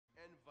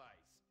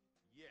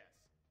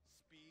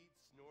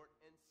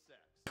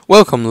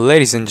Welcome,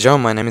 ladies and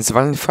gentlemen. My name is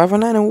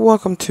Valentine509, and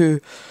welcome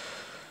to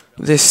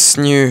this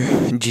new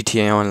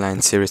GTA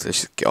Online series.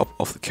 Let's just get up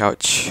off the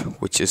couch,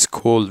 which is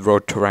called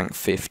Road to Rank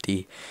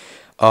 50.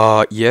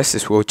 Yes,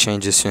 this will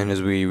change as soon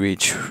as we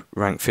reach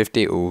rank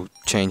 50. It will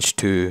change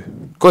to.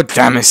 God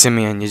damn it,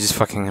 Simeon! You're just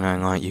fucking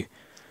annoying, aren't you?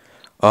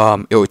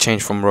 It will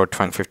change from Road to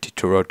Rank 50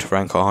 to Road to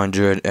Rank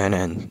 100, and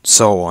then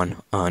so on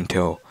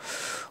until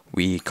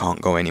we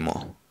can't go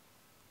anymore.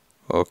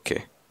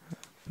 Okay,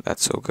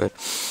 that's so good.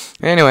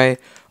 Anyway.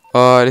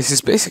 This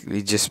is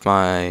basically just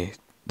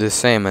the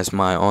same as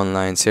my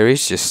online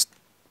series, just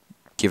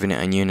giving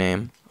it a new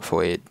name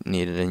for it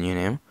needed a new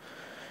name.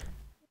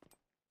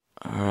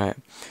 Alright.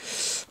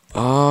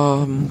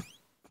 A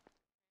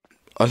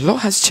lot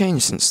has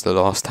changed since the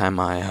last time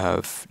I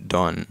have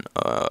done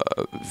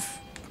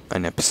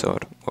an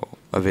episode or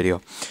a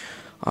video.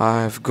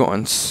 I've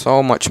gotten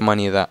so much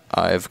money that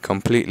I've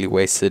completely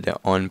wasted it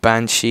on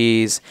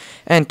banshees,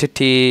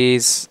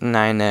 entities,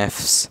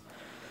 9Fs,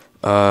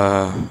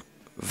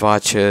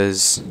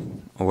 vouchers,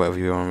 or whatever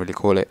you want to really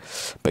call it,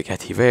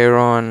 Spaghetti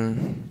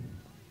Veyron,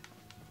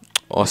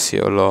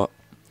 Oceolot,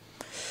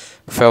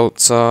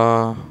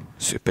 Feltzer,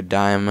 Super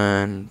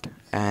Diamond,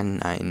 and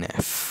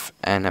 9F.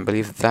 And I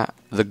believe that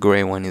the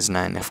grey one is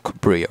 9F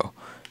Cabrillo.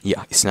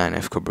 Yeah, it's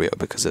 9F Cabrillo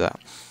because of that.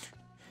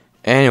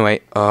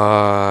 Anyway,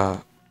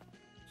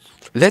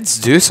 let's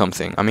do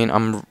something. I mean,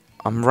 I'm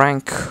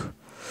rank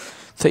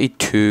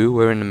 32.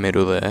 We're in the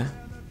middle there.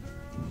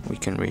 We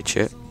can reach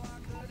it.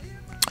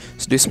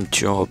 Let's do some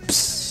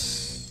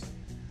jobs.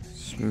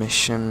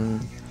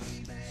 Mission.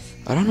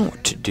 I don't know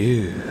what to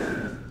do.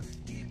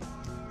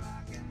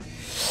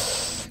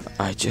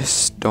 I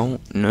just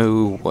don't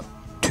know what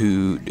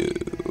to do.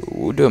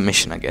 We'll do a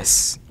mission, I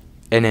guess.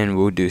 And then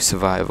we'll do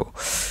survival.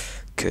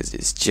 Because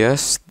it's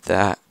just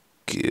that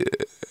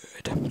good.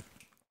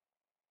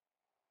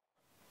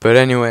 But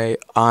anyway,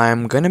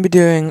 I'm going to be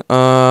doing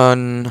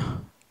a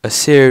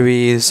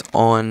series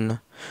on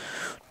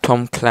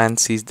Tom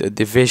Clancy's The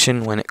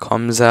Division when it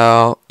comes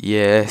out.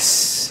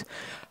 Yes.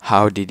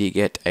 How did he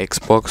get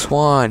Xbox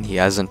One? He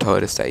hasn't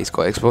told us that he's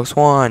got Xbox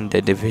One.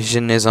 The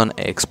Division is on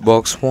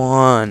Xbox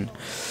One.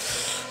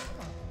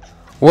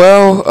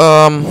 Well,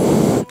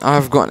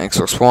 I've got an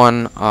Xbox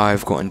One.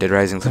 I've gotten Dead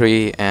Rising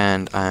 3,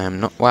 and I'm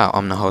not. Wow,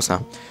 I'm the host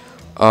now.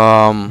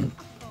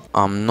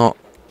 I'm not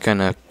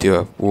gonna do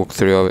a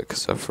walkthrough of it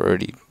because I've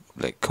already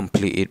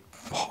completed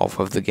half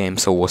of the game.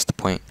 So what's the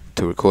point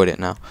to record it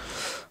now?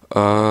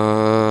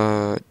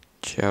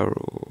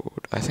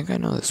 Gerald. I think I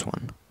know this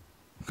one.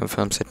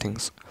 Confirm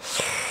settings.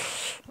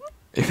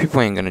 If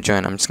people ain't gonna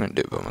join, I'm just gonna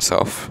do it by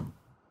myself.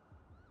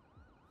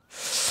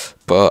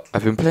 But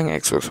I've been playing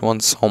Xbox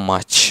One so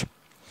much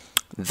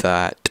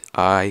that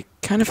I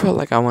kind of felt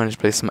like I wanted to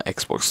play some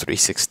Xbox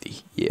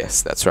 360.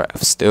 Yes, that's right.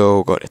 I've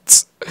still got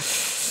it.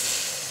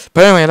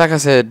 But anyway, like I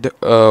said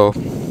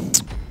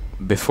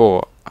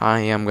before, I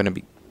am gonna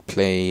be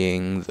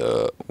playing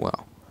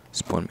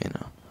spawn me in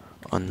a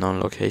unknown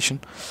location.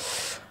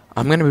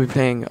 I'm gonna be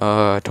playing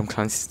Tom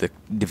Clancy's The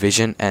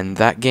Division, and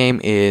that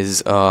game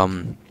is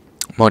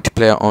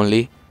multiplayer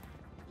only.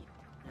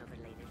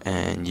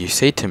 And you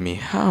say to me,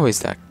 how is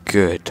that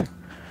good?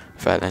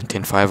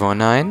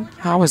 Valentine509,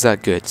 how is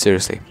that good?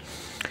 Seriously.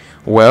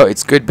 Well,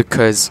 it's good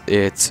because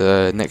it's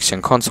a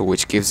next-gen console,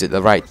 which gives it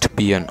the right to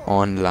be an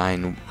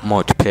online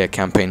multiplayer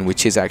campaign,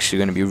 which is actually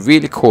going to be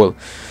really cool.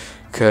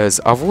 Because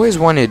I've always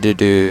wanted to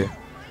do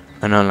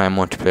an online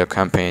multiplayer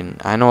campaign.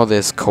 I know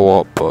there's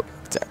co-op, but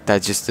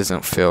that just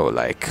doesn't feel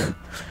like,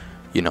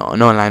 an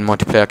online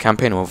multiplayer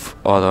campaign with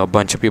a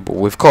bunch of people.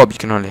 With co-op, you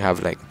can only have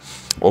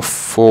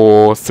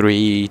 4,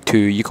 3, 2.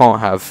 You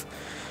can't have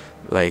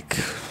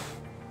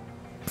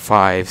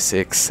 5,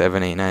 6,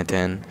 7, 8, 9,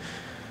 10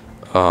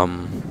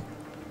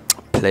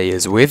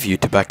 players with you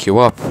to back you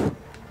up.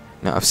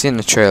 Now, I've seen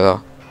the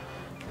trailer,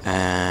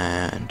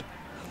 and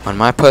on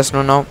my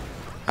personal note,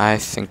 I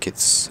think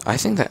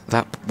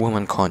that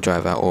woman can't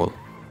drive at all.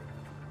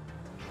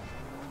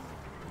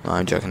 No,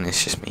 I'm joking,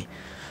 it's just me.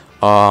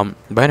 But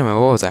anyway,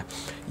 what was that?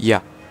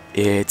 Yeah,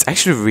 it's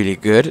actually really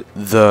good.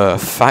 The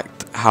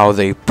fact how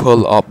they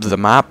pull up the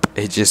map,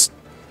 it just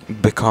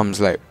becomes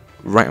right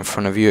in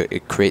front of you.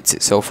 It creates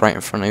itself right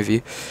in front of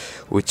you,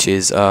 which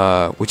is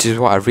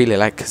what I really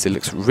like because it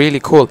looks really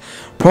cool.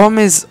 Problem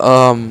is,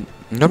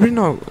 nobody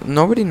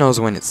knows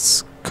when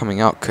it's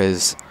coming out,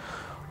 because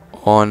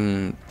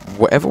on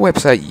whatever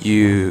website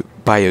you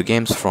buy your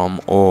games from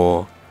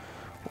or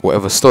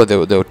whatever store,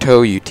 they'll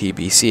tell you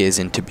TBC is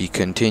in to be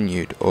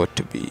continued, or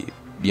to be,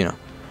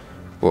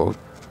 well,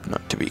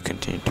 not to be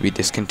continued, to be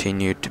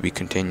discontinued, to be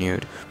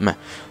continued, meh.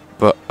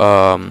 But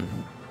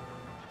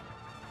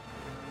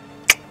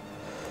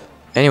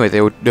anyway,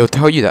 they'll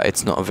tell you that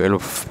it's not available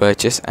for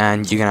purchase,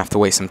 and you're gonna have to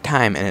wait some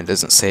time, and it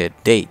doesn't say a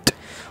date,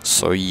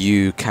 so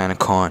you kind of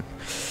can't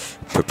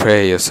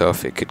prepare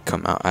yourself. It could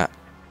come out at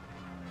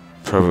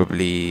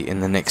probably in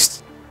the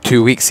next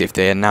 2 weeks. If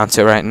they announce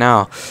it right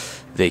now,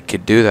 they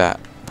could do that,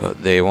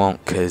 but they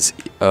won't, because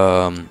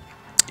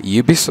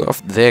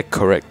Ubisoft, they're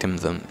correcting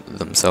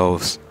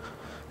themselves.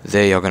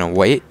 They are gonna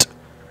wait.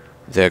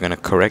 They're gonna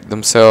correct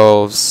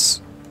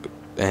themselves,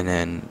 and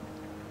then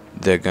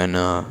they're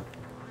gonna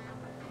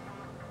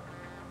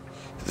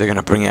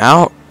bring it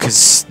out,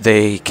 because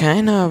they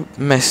kind of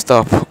messed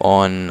up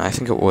on, I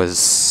think it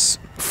was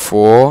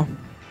 4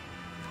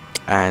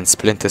 and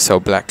Splinter Cell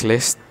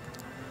Blacklist.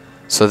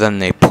 So then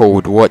they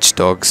pulled Watch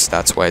Dogs.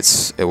 That's why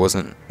it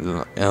wasn't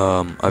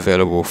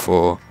available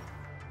for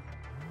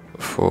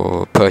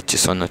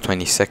purchase on the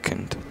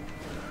 22nd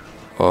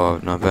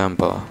of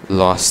November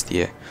last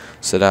year.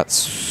 So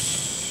that's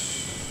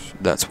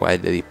why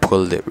they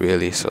pulled it,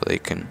 really, so they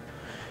can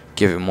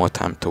give it more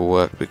time to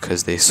work,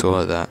 because they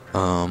saw that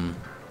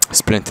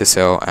Splinter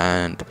Cell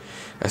and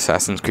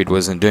Assassin's Creed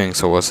wasn't doing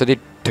so well, so they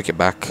took it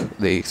back.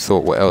 They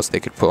thought what else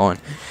they could put on.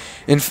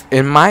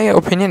 In my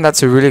opinion,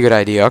 that's a really good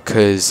idea,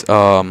 because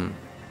other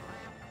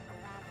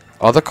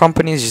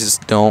companies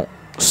just don't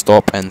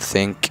stop and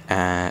think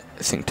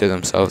to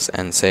themselves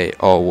and say,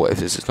 oh, what if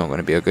this is not going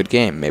to be a good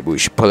game? Maybe we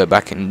should pull it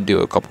back and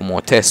do a couple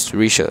more tests,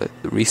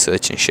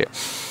 research and shit.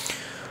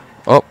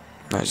 Oh,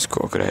 I just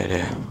got a good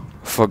idea.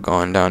 Fuck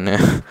going down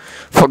there.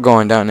 Fuck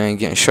going down there and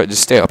getting shot.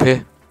 Just stay up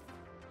here.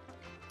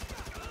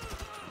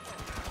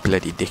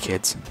 Bloody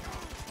dickheads.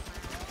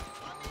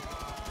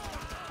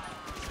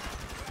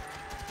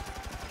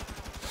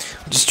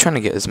 I'm just trying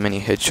to get as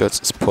many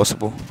headshots as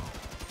possible.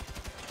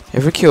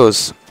 Every kill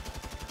is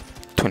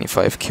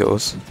 25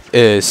 kills.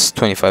 Is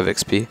 25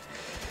 XP.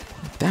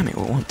 Damn it,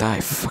 we won't die.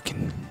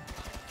 Fucking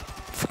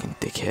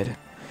dickhead.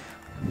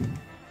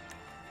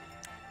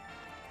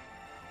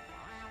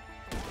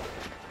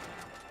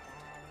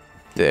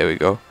 There we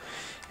go.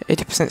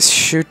 80%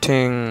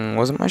 shooting.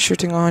 Wasn't my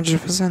shooting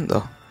 100%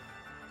 though?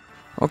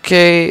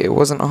 Okay, it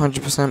wasn't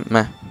 100%.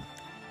 Meh.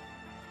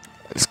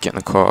 Let's get in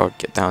the car,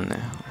 get down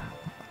there.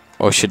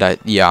 Or should I?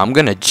 Yeah, I'm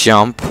gonna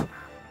jump.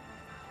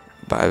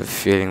 But I have a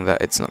feeling that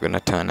it's not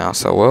gonna turn out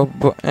so well.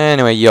 But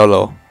anyway,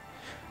 YOLO.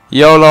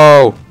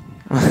 YOLO!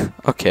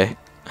 Okay.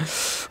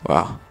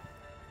 Wow.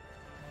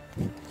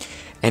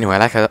 Anyway,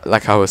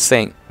 like I was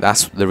saying,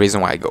 that's the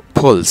reason why I got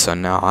pulled. So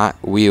now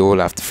we all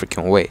have to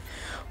freaking wait.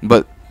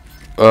 But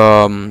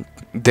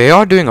they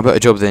are doing a better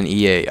job than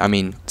EA. I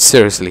mean,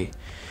 seriously.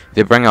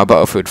 They bring out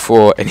Battlefield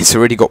 4 and it's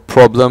already got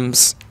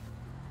problems.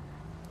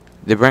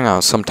 They bring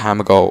out some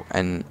time ago,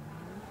 and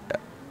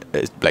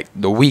like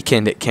the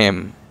weekend it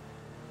came,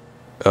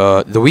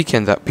 the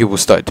weekend that people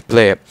started to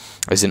play it,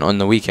 as in on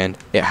the weekend,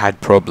 it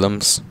had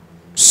problems.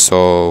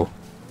 So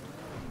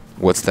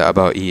what's that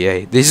about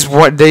EA? This is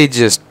what they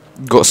just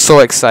got so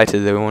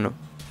excited they wanna.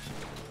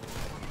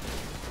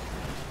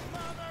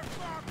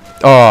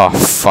 Oh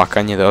fuck!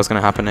 I knew that was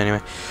gonna happen anyway.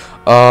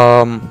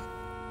 But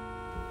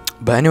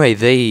anyway,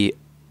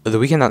 the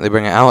weekend that they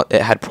bring it out,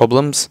 it had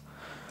problems,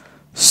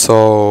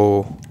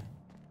 so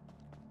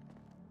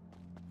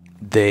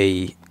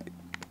they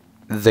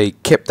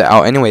kept it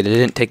out anyway. They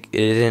didn't take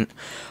it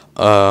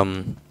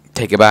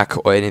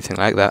back or anything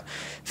like that.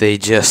 They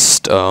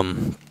just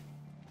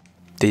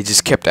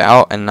kept it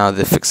out, and now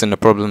they're fixing the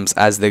problems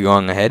as they're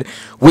going ahead,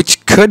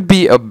 which could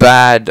be a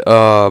bad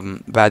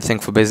thing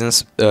for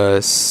business,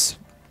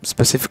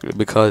 specifically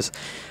because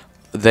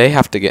they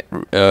have to get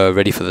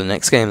ready for the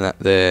next game that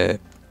they're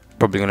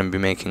probably going to be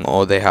making,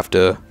 or they have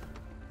to.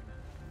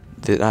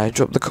 Did I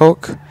drop the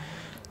coke?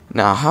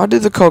 Now, how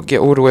did the coke get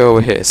all the way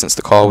over here since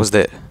the car was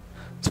there?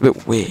 It's a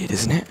bit weird,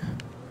 isn't it?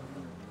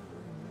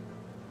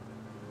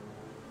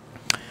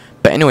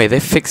 But anyway, they're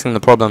fixing the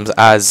problems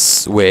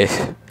as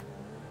we're.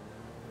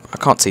 I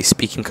can't say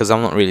speaking, because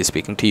I'm not really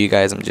speaking to you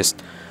guys. I'm just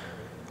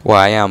where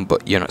I am,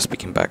 but you're not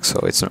speaking back, so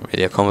it's not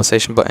really a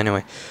conversation. But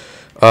anyway,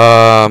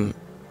 I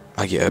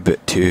get a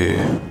bit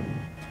too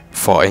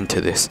far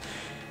into this.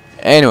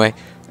 Anyway,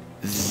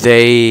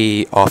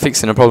 they are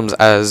fixing the problems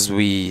as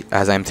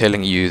I'm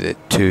telling you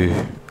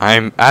I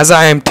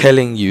am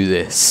telling you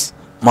this.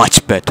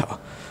 Much better.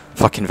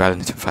 Fucking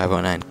Valentine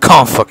 509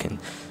 can't fucking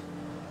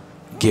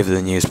give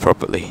the news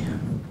properly.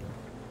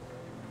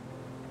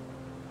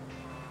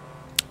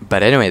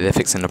 But anyway, they're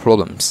fixing the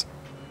problems.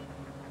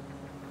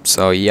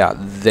 So yeah,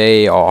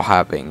 they are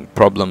having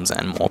problems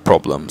and more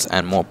problems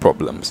and more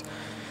problems.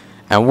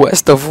 And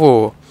worst of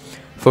all,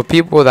 for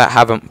people that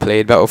haven't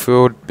played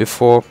Battlefield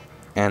before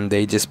and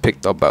they just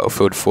picked up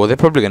Battlefield 4, they're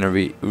probably going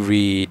to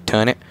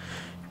return it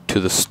to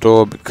the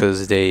store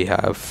because they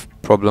have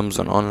problems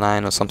on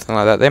online or something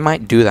like that. They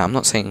might do that. I'm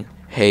not saying,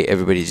 hey,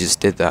 everybody just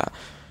did that.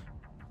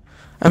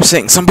 I'm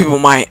saying some people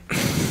might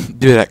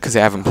do that because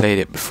they haven't played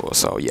it before,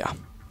 so yeah.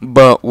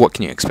 But what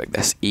can you expect?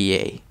 That's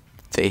EA.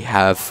 They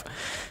have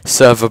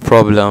server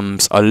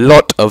problems, a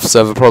lot of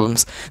server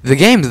problems. The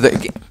games that...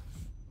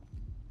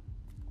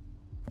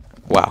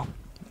 Wow.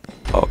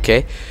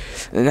 Okay.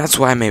 And that's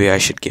why maybe I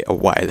should get a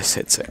wireless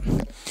headset.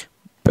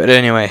 But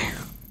anyway.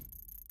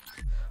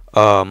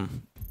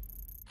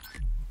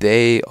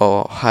 They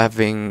are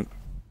having...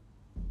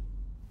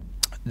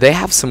 They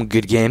have some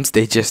good games.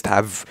 They just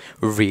have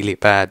really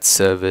bad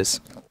servers.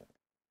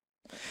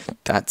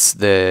 That's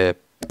the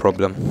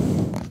problem.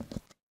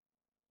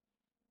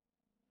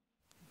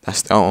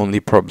 That's the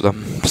only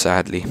problem,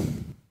 sadly.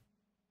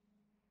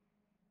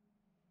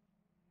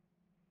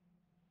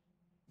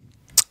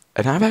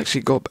 And I've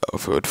actually got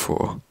Battlefield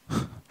 4.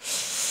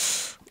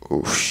 Oh,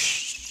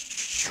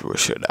 what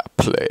should I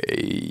play?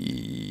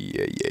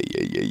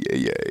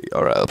 Yeah.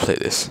 Alright, I'll play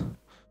this.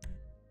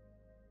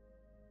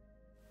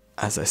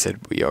 As I said,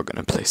 we are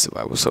gonna play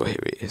survival, so here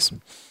it is.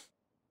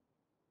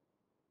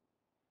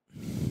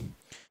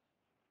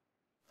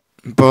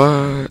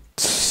 But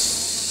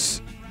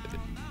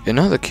in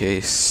other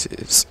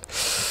cases,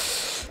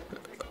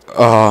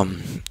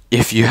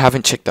 if you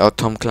haven't checked out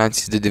Tom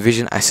Clancy's The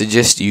Division, I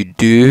suggest you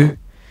do.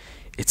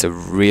 It's a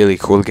really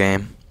cool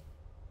game.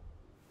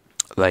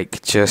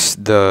 Like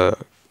just the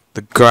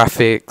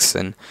graphics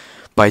and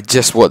by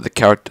just what the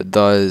character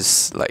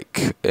does,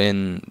 like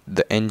in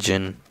the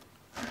engine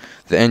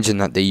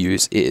that they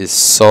use, it is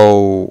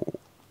so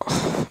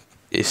cool.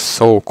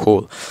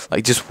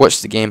 Like just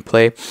watch the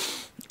gameplay.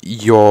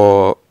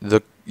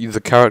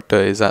 The character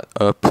is at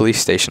a police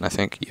station, I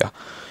think, yeah.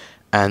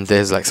 And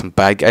there's like some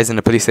bad guys in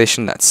the police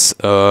station that's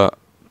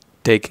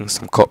taking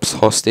some cops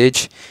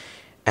hostage,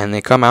 and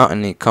they come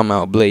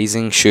out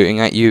blazing,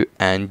 shooting at you,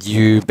 and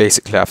you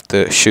basically have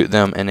to shoot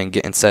them and then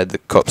get inside the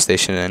cop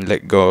station and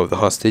let go of the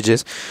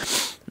hostages.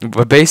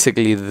 But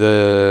basically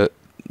the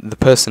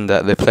person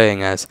that they're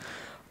playing as,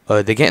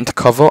 they get into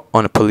cover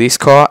on a police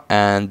car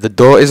and the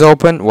door is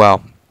open.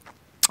 Well,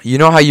 you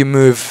know how you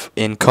move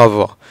in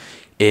cover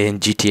in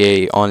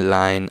GTA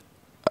Online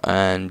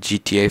and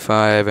GTA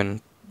 5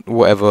 and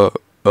whatever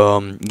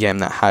game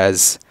that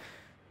has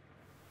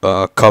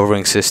a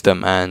covering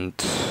system and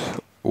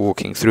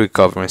walking through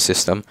covering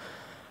system,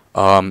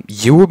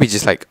 you will be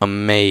just like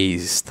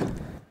amazed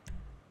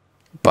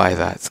by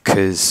that,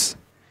 because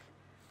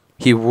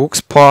he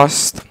walks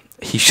past,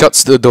 he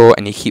shuts the door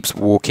and he keeps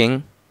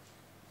walking,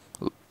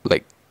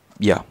 like,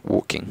 yeah,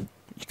 walking,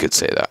 you could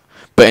say that.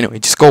 But anyway,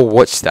 just go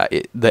watch that.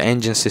 The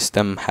engine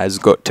system has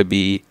got to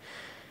be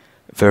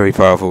very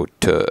powerful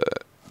to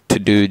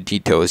do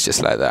details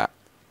just like that.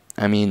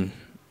 I mean,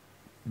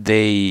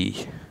 they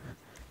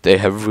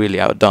have really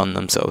outdone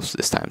themselves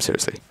this time,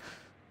 seriously.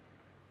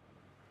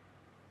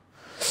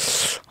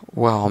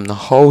 Well, I'm the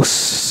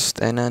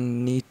host and I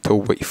need to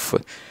wait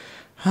for...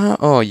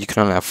 oh, you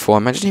can only have 4.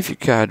 Imagine if you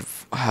could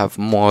have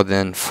more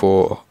than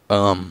 4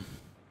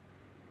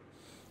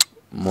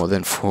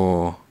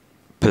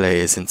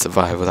 players in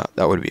survival.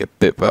 That would be a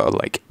bit better.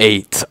 Like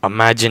 8.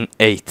 Imagine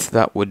 8.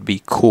 That would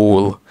be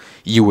cool.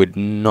 You would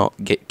not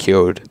get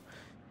killed.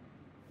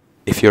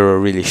 If you're a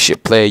really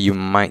shit player, you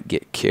might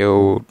get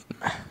killed.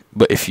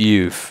 But if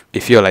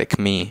you're like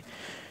me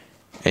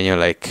and you're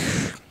like,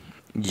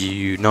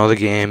 you know the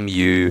game,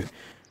 you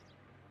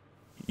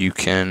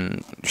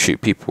can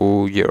shoot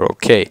people, you're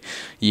okay.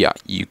 Yeah,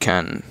 you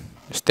can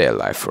stay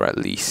alive for at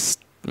least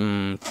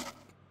 18,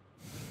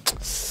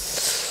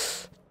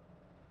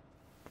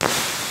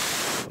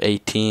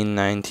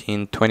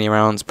 19, 20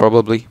 rounds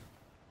probably,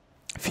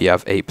 if you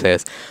have 8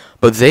 players.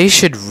 But they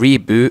should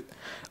reboot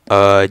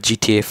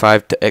GTA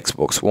 5 to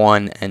Xbox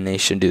One, and they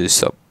should do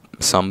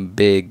some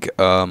big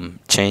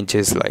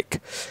changes,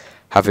 like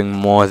having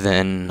more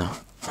than,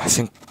 I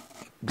think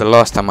the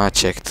last time I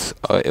checked,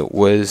 it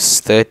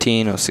was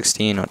 13 or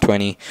 16 or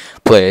 20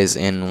 players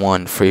in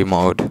one free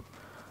mode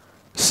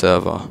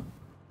server.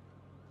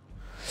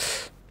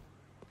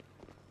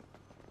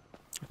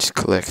 Just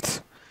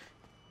collect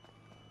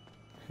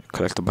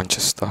a bunch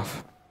of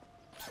stuff.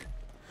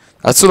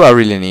 That's all I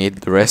really need.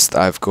 The rest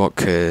I've got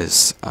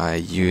because I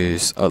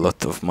use a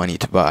lot of money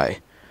to buy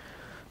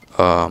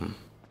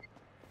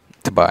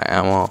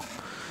ammo.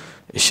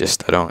 It's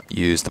just I don't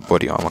use the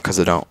body armor because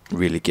I don't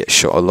really get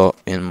shot a lot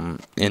in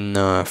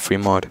free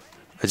mode.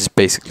 I just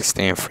basically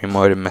stay in free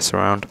mode and mess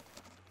around.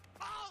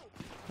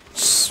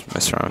 Just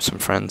mess around with some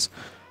friends.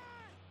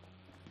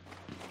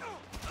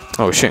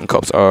 Oh, shooting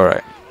cops.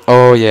 Alright.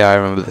 Oh yeah, I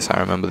remember this.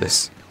 I remember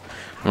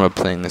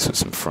playing this with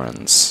some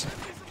friends.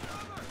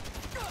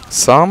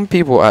 Some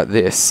people at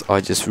this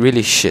are just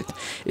really shit.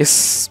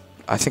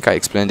 I think I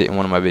explained it in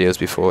one of my videos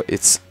before.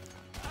 It's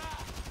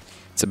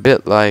a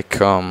bit like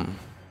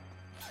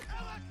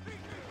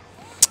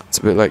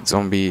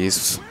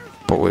zombies,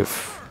 but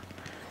with,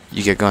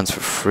 you get guns for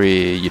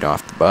free, you don't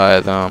have to buy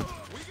them.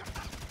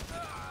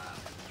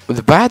 But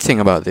the bad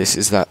thing about this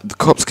is that the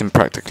cops can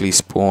practically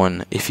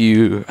spawn if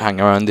you hang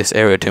around this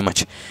area too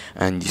much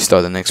and you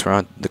start the next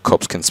round. The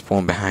cops can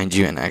spawn behind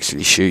you and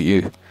actually shoot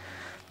you.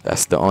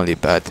 That's the only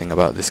bad thing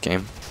about this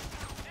game.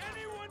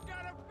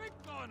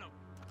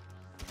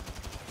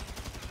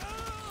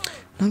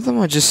 None of them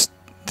are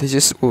they're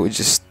just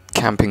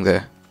camping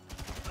there.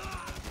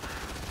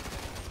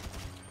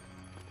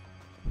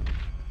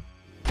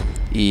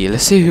 Yeah,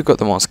 let's see who got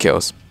the most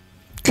kills.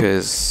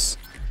 Cause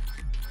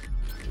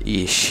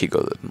she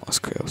got the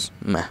most kills.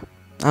 Meh.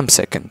 I'm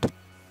second.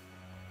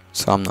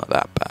 So I'm not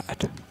that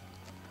bad.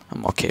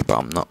 I'm okay, but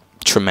I'm not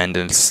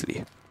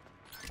tremendously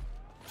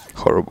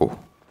horrible.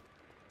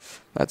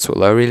 That's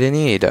all I really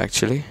need,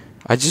 actually.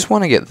 I just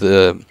want to get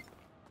the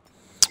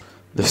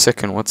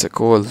second, what's it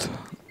called?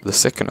 The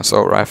second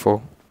assault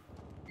rifle.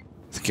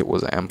 I think it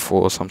was an M4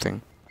 or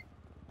something.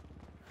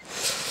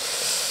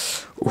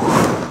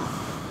 Ooh.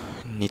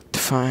 Need to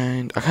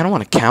find... I kind of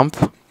want to camp.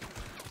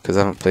 Because I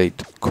haven't played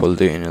Call of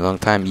Duty in a long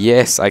time.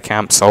 Yes, I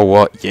camp. So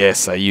what?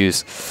 Yes, I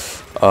use...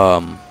 I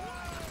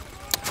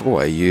forgot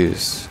what I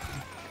use.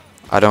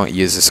 I don't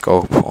use the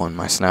scope on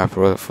my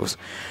sniper rifles.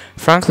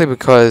 Frankly,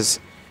 because...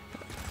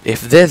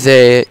 if they're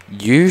there,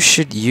 you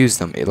should use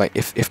them. Like,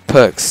 if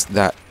perks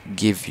that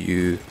give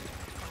you...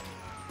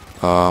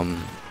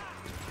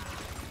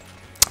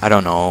 I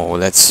don't know,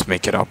 let's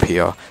make it up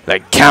here.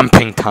 Like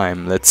camping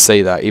time, let's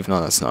say that, even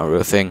though that's not a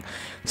real thing.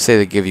 Say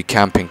they give you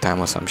camping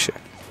time or some shit.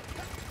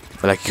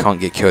 But like you can't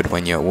get killed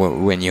when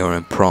you're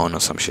in prone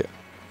or some shit.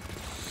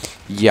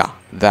 Yeah,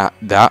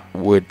 that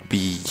would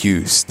be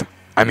used.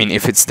 I mean,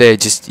 if it's there,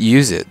 just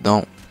use it.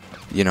 Don't,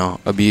 you know,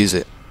 abuse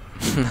it.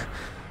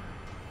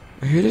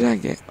 Who did I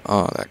get?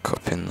 Oh, that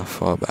cup in the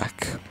far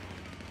back.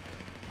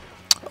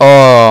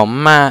 Oh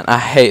man, I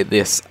hate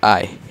this.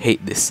 I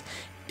hate this.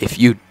 If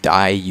you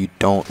die, you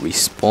don't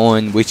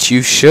respawn, which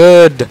you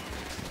should.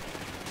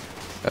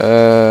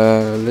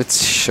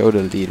 Let's show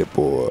the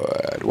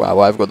leaderboard. Wow,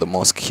 I've got the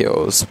most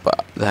kills,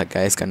 but that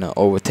guy's gonna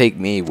overtake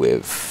me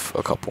with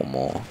a couple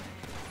more.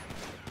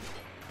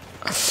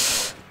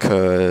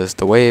 Cause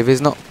the wave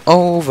is not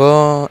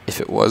over. If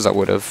it was, I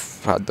would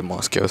have had the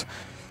most kills.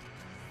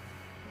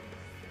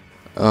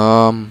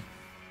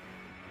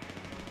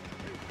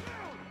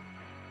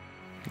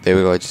 There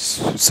we go,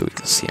 just so we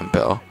can see him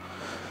better.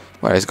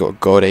 Wow, he's got a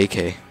gold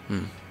AK.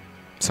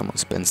 Someone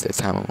spends their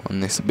time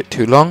on this a bit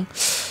too long.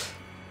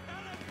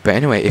 But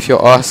anyway, if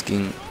you're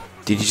asking,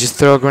 did you just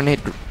throw a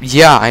grenade?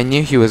 Yeah, I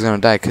knew he was gonna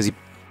die because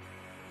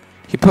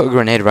he put a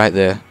grenade right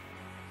there.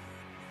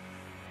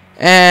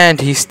 And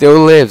he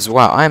still lives.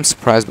 Wow, I am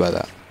surprised by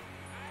that.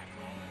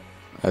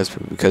 That's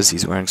probably because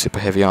he's wearing super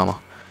heavy armor.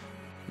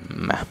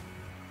 Meh.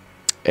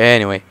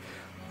 Anyway,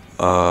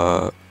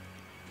 where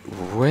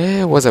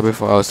was I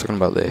before I was talking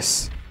about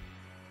this?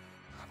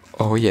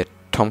 Oh yeah,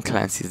 Tom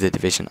Clancy's The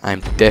Division.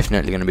 I'm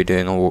definitely going to be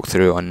doing a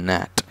walkthrough on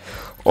that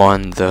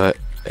on the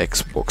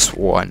Xbox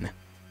One,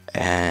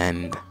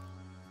 and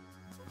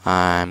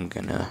I'm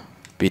gonna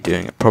be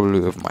doing it probably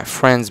with my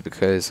friends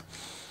because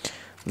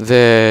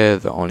they're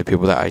the only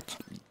people that I...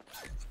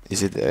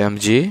 Is it the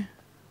MG?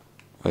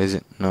 Or is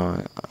it...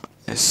 No,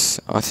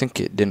 I think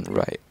it didn't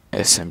write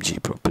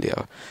SMG properly.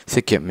 I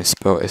think it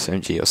misspelled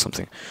SMG or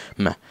something.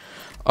 Meh.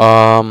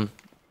 Oh,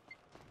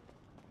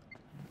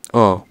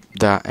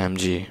 that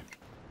MG.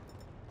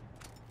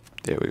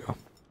 There we go.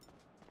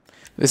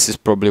 This is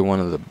probably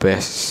one of the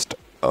best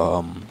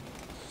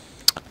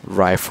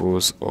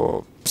rifles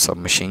or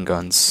submachine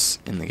guns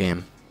in the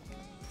game.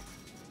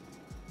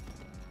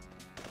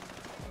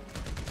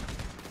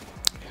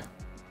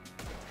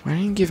 Why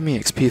didn't you give me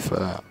XP for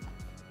that?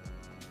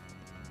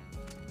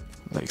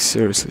 Like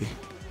seriously.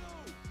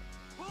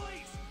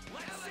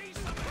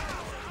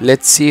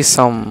 Let's see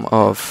some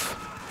of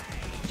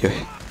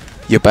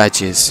your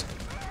badges.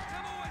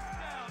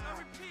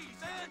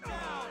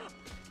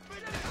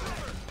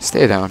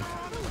 Stay down.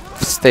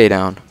 Stay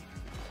down.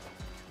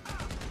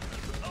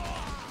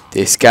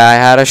 This guy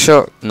had a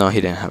shot. No,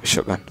 he didn't have a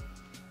shotgun.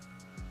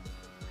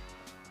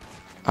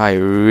 I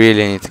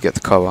really need to get the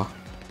cover.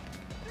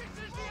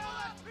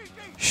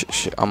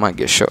 Shit, I might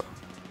get shot.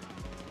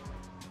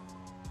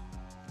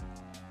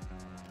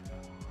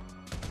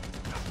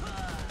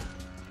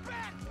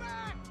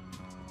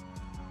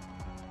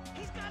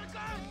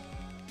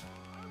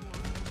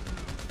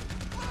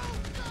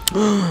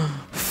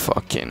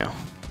 Fuck you know.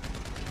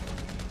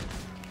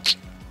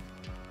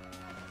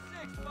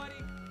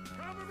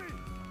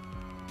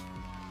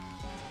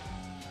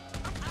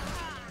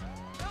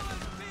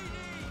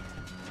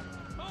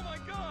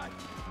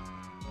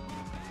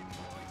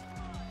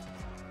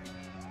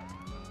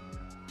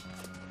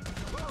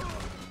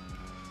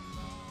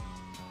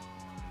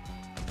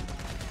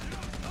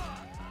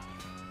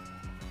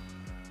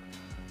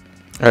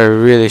 I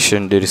really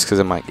shouldn't do this because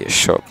I might get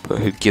shot, but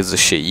who gives a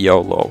shit?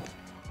 YOLO.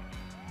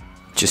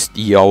 Just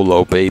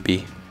YOLO,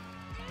 baby.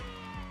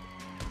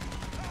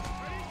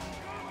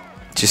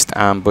 Just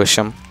ambush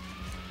him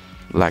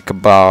like a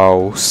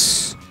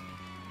boss.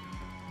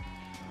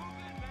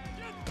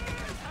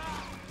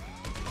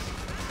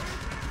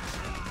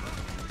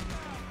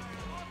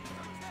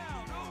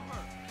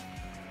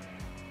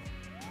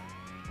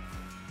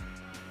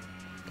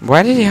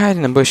 Why did he hide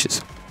in the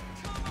bushes?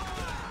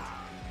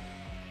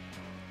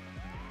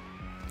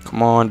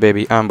 Come on,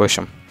 baby, ambush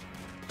him.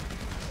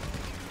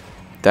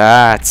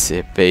 That's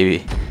it,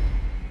 baby.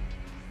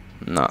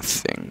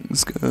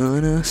 Nothing's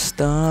gonna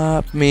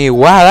stop me.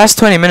 Wow, that's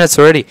 20 minutes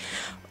already.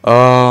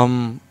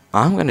 I'm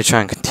gonna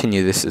try and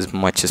continue this as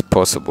much as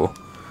possible.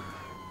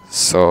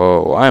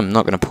 So I'm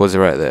not gonna pause it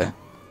right there.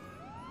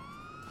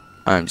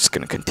 I'm just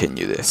gonna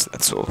continue this.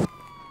 That's all.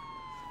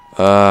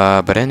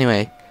 But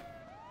anyway,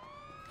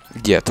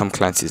 yeah, Tom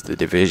Clancy's The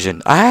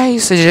Division. I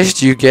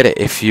suggest you get it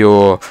if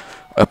you're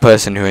a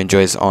person who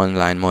enjoys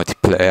online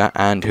multiplayer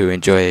and who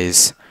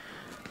enjoys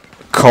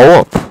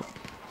co-op.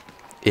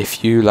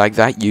 If you like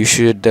that, you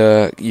should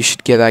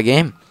get that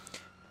game.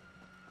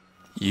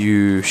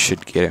 you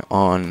should get it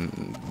on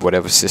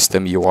whatever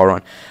system you are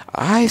on.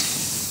 I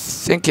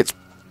think it's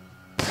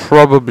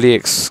probably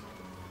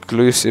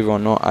exclusive or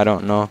not, I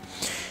don't know.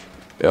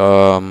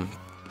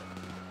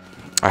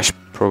 I should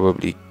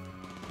probably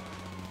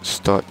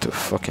start to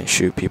fucking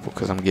shoot people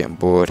because I'm getting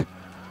bored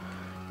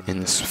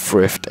in this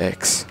Thrift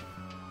X.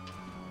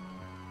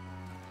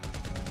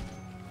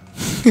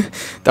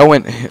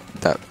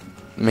 That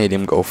made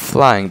him go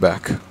flying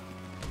back.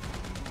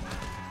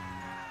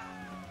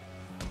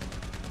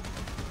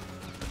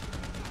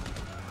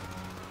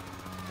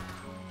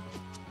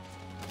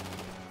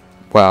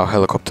 Wow,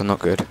 helicopter not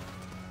good.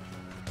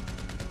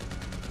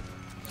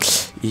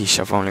 Eesh,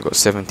 I've only got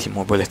 17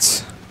 more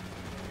bullets.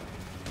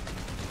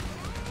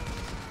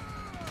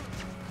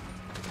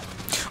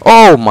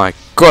 Oh my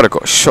god, I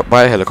got shot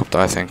by a helicopter,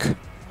 I think.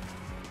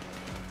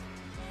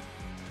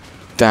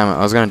 Damn it,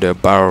 I was gonna do a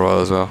barrel roll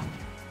as well.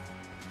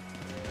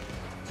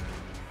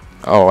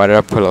 Oh, why did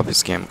I pull up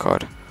his game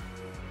card?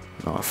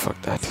 No, fuck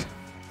that.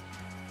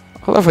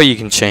 I love how you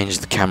can change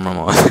the camera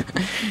mode.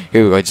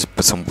 Here we go, just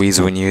put some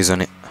Weasel News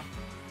on it.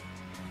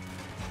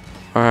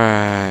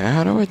 Alright,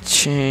 how do I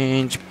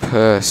change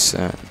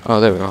person? Oh,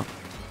 there we go.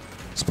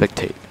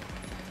 Spectate.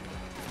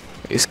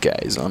 This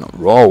guy's on a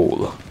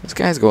roll. This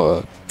guy's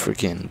got a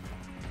freaking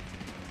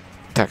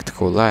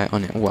tactical light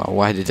on it. Wow,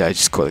 why did I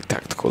just call it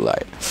tactical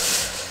light?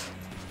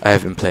 I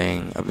have been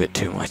playing a bit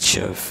too much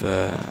of...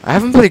 I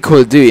haven't played Call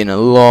of Duty in a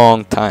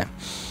long time.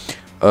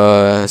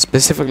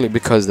 Specifically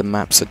because the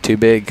maps are too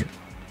big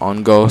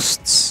on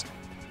Ghosts.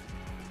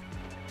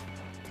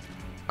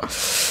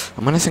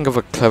 I'm gonna think of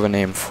a clever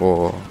name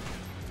for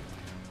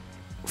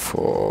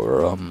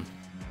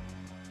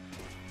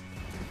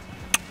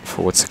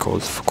what's it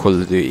called? For Call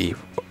of Duty.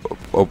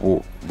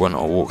 Well, not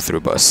a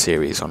walkthrough, but a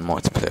series on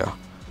multiplayer.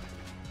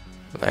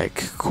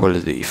 Like Call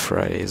of Duty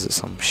Fridays or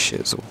some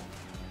shizzle.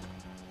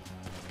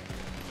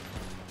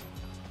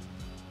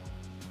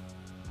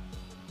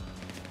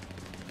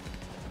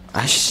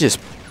 I should just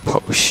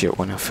post shit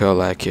when I feel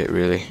like it,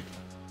 really.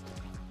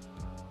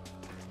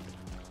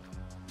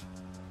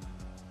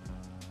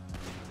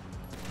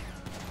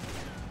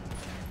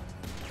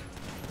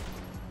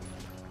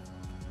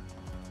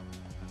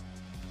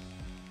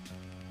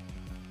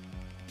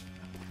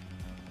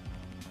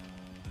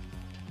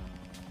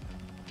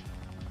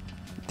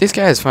 This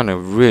guy has found a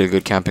really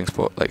good camping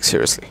spot, like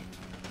seriously.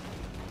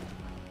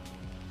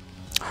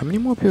 How many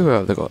more people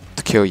have they got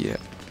to kill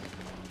yet?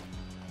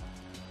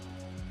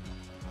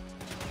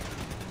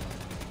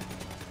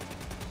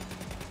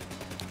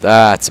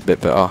 That's a bit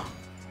better.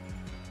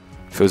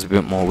 Feels a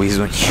bit more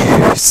Weasel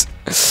News.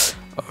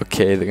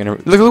 Okay, they're gonna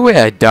look at the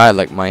way I died,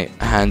 like my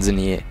hands in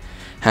the air,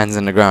 hands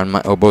in the ground,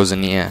 my elbows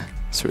in the air.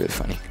 It's really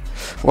funny.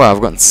 Wow,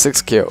 I've gotten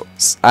 6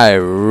 kills. I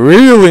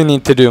really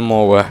need to do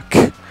more work.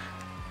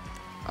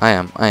 I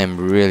am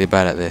really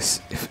bad at this.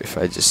 If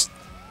I just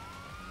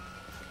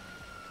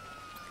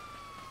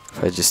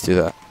do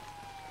that.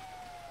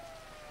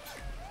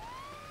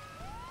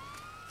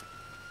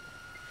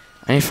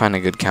 I need to find a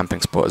good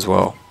camping spot as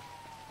well.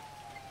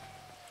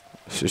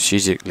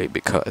 Strategically,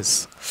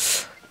 because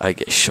I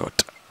get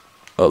shot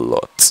a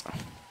lot.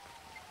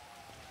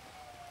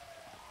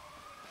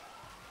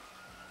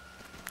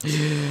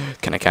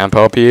 Can I camp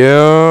up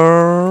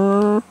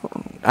here?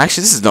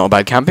 Actually, this is not a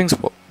bad camping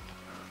spot.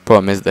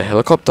 Problem is the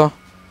helicopter.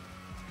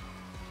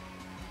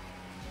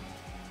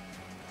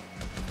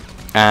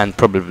 And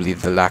probably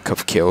the lack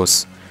of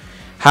kills.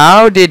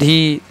 How did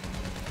he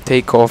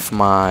take off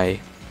my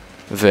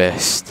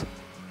vest?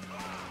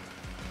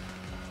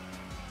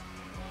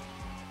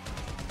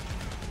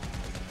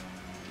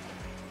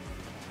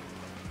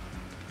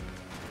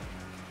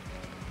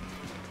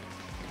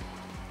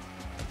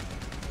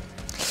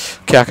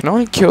 Okay, I can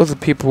only kill the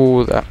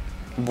people that...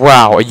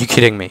 Wow, are you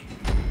kidding me?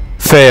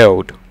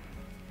 Failed.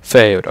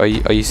 Failed. Are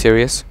you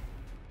serious?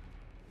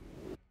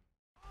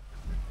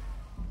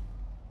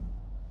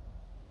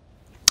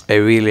 I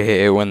really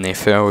hate it when they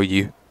fail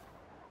you.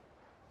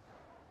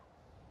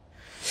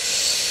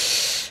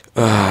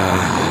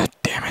 Damn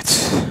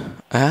it.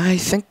 I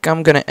think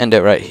I'm gonna end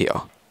it right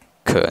here,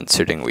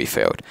 considering we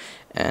failed.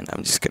 And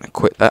I'm just gonna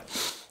quit that.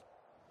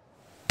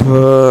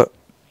 But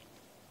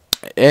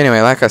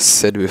anyway, like I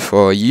said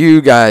before,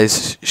 you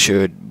guys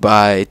should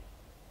buy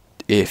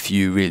if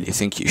you really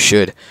think you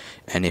should.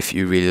 And if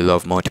you really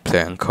love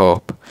multiplayer and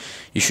co-op,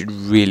 you should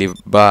really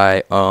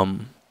buy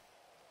Tom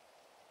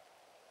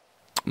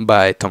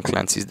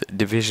Clancy's The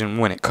Division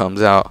when it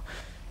comes out.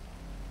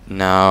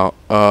 Now,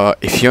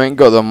 if you ain't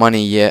got the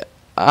money yet,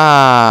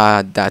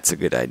 that's a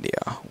good idea.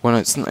 Well,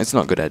 it's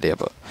not a good idea,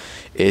 but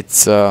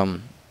it's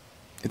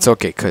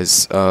okay,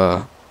 cause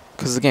the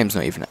game's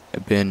not even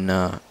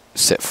been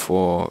set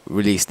for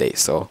release date,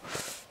 so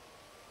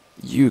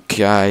you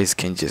guys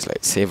can just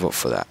like save up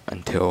for that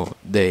until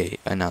they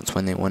announce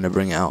when they want to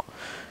bring it out.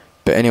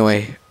 But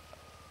anyway,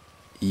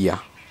 yeah,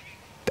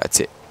 that's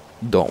it.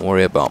 Don't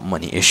worry about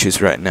money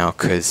issues right now,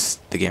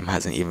 because the game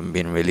hasn't even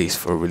been released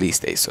for release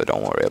date, so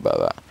don't worry about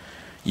that.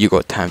 You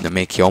got time to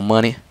make your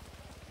money.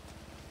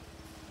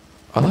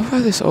 I love how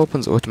this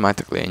opens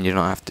automatically and you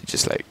don't have to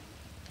just like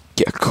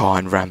get a car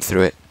and ram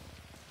through it.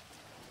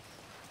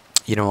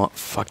 You know what?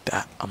 Fuck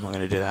that. I'm not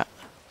gonna do that.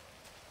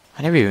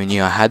 I never even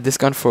knew I had this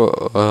gun for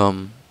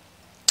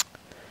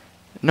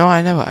no,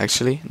 I never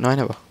actually. No, I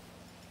never.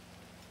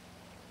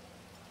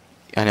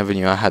 I never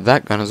knew I had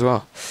that gun as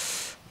well.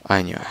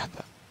 I knew I had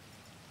that.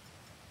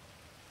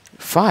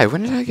 5?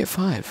 When did I get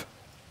 5?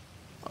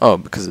 Oh,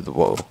 because of the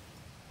wall.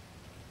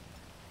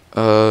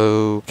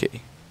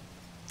 Okay.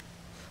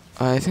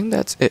 I think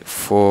that's it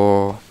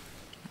for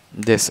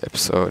this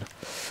episode.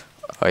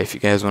 If you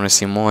guys want to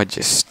see more,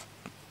 just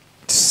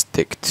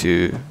stick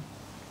to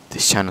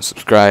this channel,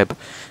 subscribe,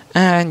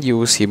 and you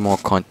will see more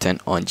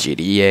content on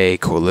GTA,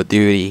 Call of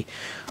Duty,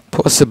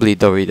 possibly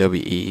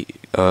WWE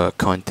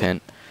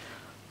content,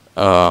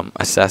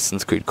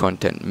 Assassin's Creed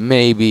content,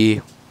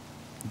 maybe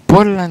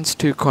Borderlands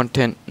 2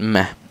 content.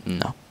 Meh,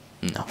 no,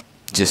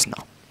 just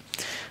no.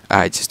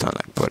 I just don't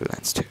like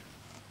Borderlands 2.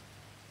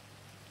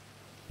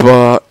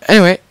 But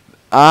anyway,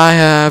 I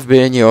have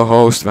been your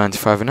host,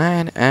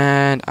 Vanty59,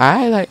 and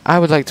I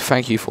would like to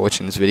thank you for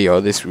watching this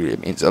video. This really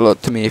means a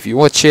lot to me if you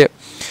watch it.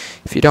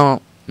 If you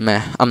don't,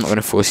 meh, I'm not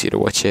gonna force you to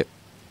watch it.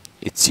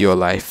 It's your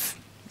life,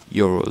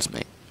 your rules,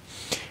 mate.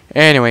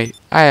 Anyway,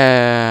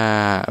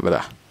 yeah,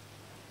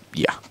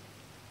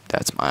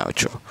 that's my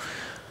outro.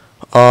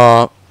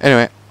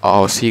 Anyway,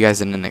 I'll see you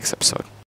guys in the next episode.